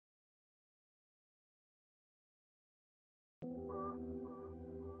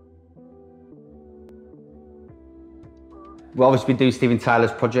we've obviously been doing Steve and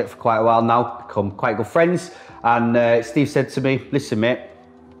Tyler's project for quite a while now, become quite good friends. And Steve said to me, listen mate,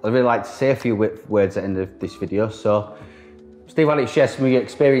 I'd really like to say a few words at the end of this video. So Steve, why don't you share some of your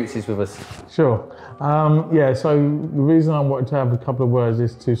experiences with us? Sure. Yeah, so the reason I wanted to have a couple of words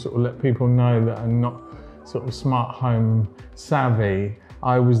is to sort of let people know that I'm not sort of smart home savvy.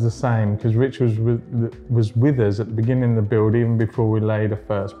 I was the same, because Rich was with us at the beginning of the build, even before we laid a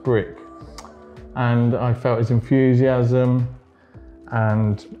first brick. And I felt his enthusiasm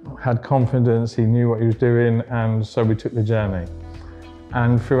and had confidence, he knew what he was doing, and so we took the journey.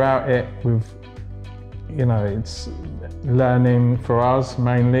 And throughout it, it's learning for us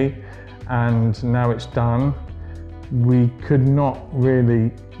mainly, and now it's done. We could not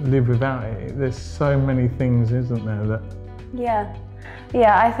really live without it. There's so many things, isn't there, that...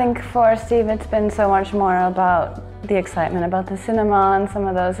 Yeah, I think for Steve it's been so much more about the excitement about the cinema and some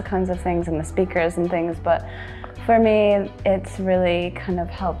of those kinds of things and the speakers and things, but for me it's really kind of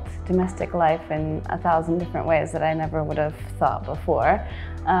helped domestic life in 1,000 different ways that I never would have thought before.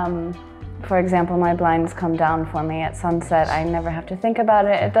 For example, my blinds come down for me at sunset. I never have to think about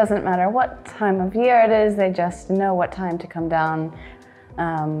it. It doesn't matter what time of year it is, they just know what time to come down.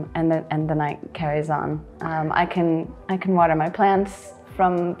 And the night carries on. I can water my plants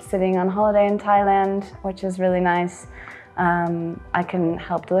from sitting on holiday in Thailand, which is really nice. I can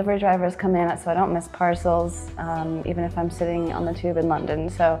help delivery drivers come in so I don't miss parcels, even if I'm sitting on the tube in London.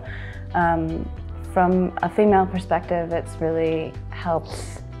 So from a female perspective, it's really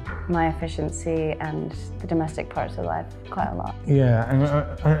helped my efficiency and the domestic parts of life quite a lot. Yeah,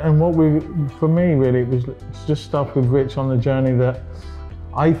 and for me really, it was just stuff with Rich on the journey that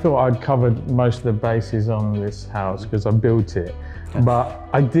I thought I'd covered most of the bases on this house because I built it, but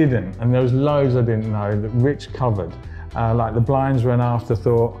I didn't, and there was loads I didn't know that Rich covered. Like the blinds were an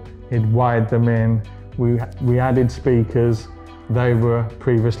afterthought, he'd wired them in, we added speakers, they were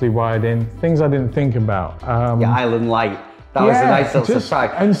previously wired in, things I didn't think about. Island light, that was a nice little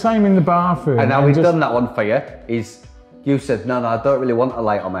surprise. And same in the bathroom. And now we've done that one for you, you said, no, I don't really want a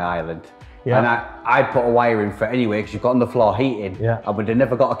light on my island. Yeah. And I put a wire in for it anyway, because you've got underfloor heating, and we'd have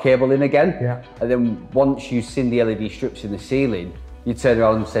never got a cable in again. Yeah. And then once you've seen the LED strips in the ceiling, you turned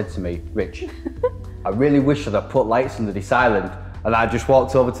around and said to me, Rich, I really wish I'd have put lights under this island. And I just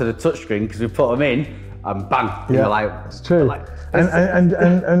walked over to the touchscreen because we put them in, and bang, you're like, it's true. And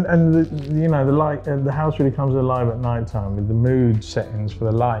the light, the house really comes alive at night time with the mood settings for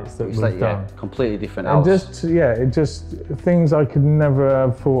the lights that we've done. Completely different house. And just things I could never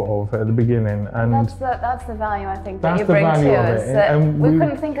have thought of at the beginning. And that's the value I think that you bring to us. That we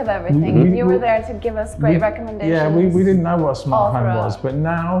couldn't think of everything. You were there to give us great recommendations. Yeah, we didn't know what a smart home was, but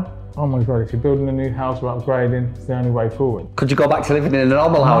now, oh my God, if you're building a new house or upgrading, it's the only way forward. Could you go back to living in a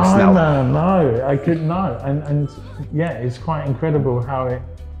normal house now? No, I couldn't, no. And yeah, it's quite incredible how it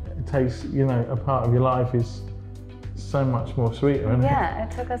takes, a part of your life is so much more sweeter, isn't it? Yeah,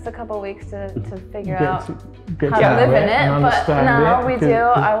 it took us a couple of weeks to figure out how to live in it, but now we do.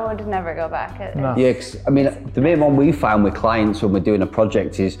 I would never go back. Yeah, cause, I mean, the main one we find with clients when we're doing a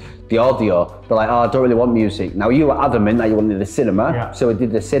project is the audio. They're like, oh, I don't really want music. Now you were adamant that you wanted the cinema, so we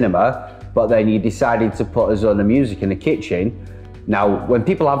did the cinema, but then you decided to put us on the music in the kitchen. Now, when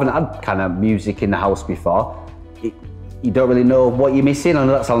people haven't had kind of music in the house before, you don't really know what you're missing. I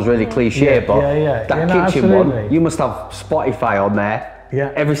know that sounds really cliche, but that kitchen one, you must have Spotify on there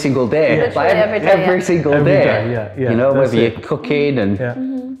every single day. Like every single day. Whether you're cooking and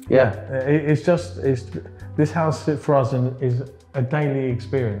this house for us is a daily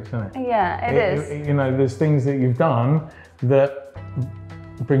experience, isn't it? Yeah, it is. There's things that you've done that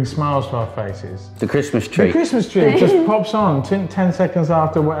bring smiles to our faces. The Christmas tree. The Christmas tree just pops on 10 seconds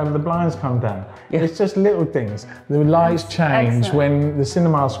after whatever the blinds come down. Yeah. It's just little things. The lights change when the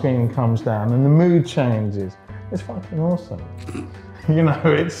cinema screen comes down and the mood changes. It's fucking awesome.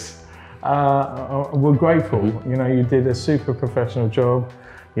 It's, we're grateful. You did a super professional job.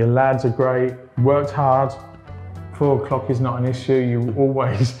 Your lads are great, worked hard. 4 o'clock is not an issue. You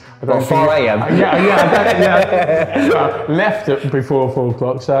always... 4 a.m. Left it before 4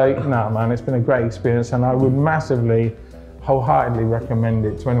 o'clock. So, no, man, it's been a great experience, and I would massively, wholeheartedly recommend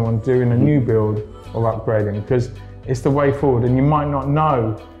it to anyone doing a new build or upgrading, because it's the way forward, and you might not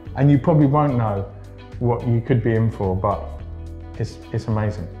know, and you probably won't know what you could be in for, but it's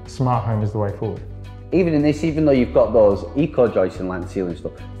amazing. Smart home is the way forward. Even in this, even though you've got those eco joists and land ceiling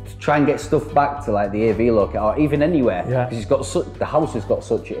stuff, to try and get stuff back to like the AV look, or even anywhere, because the house has got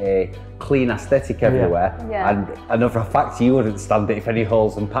such a clean aesthetic everywhere. And another fact, you wouldn't stand it if any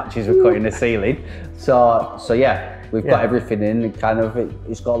holes and patches were cut in the ceiling. So yeah, we've got everything in, and kind of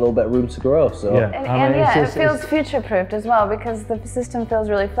it's got a little bit of room to grow. So and it feels future-proofed as well, because the system feels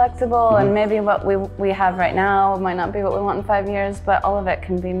really flexible, and maybe what we have right now might not be what we want in 5 years, but all of it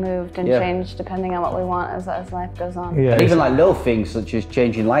can be moved and changed depending on what we want as life goes on. And even like little things such as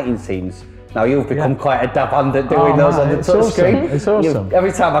changing lighting scenes. Now you've become quite a dab hand at doing those on the touch screen. It's awesome.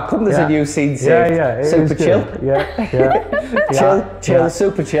 Every time I come, there's a new scene saved. Super chill. Chill,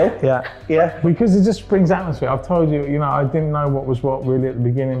 super chill. Yeah. Because it just brings atmosphere. I've told you, you know, I didn't know what was what really at the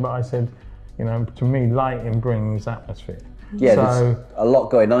beginning, but I said, you know, to me, lighting brings atmosphere. Yeah, there's a lot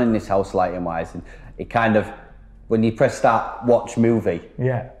going on in this house lighting-wise, and it kind of, when you press start, watch movie.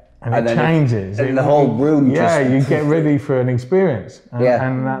 And it changes. And the whole room just... you get ready for an experience.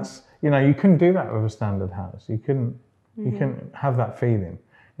 And that's, you know, you couldn't do that with a standard house. You couldn't have that feeling,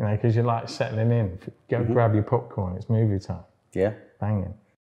 you know, because you're like settling in. Go grab your popcorn, it's movie time. Yeah. Banging.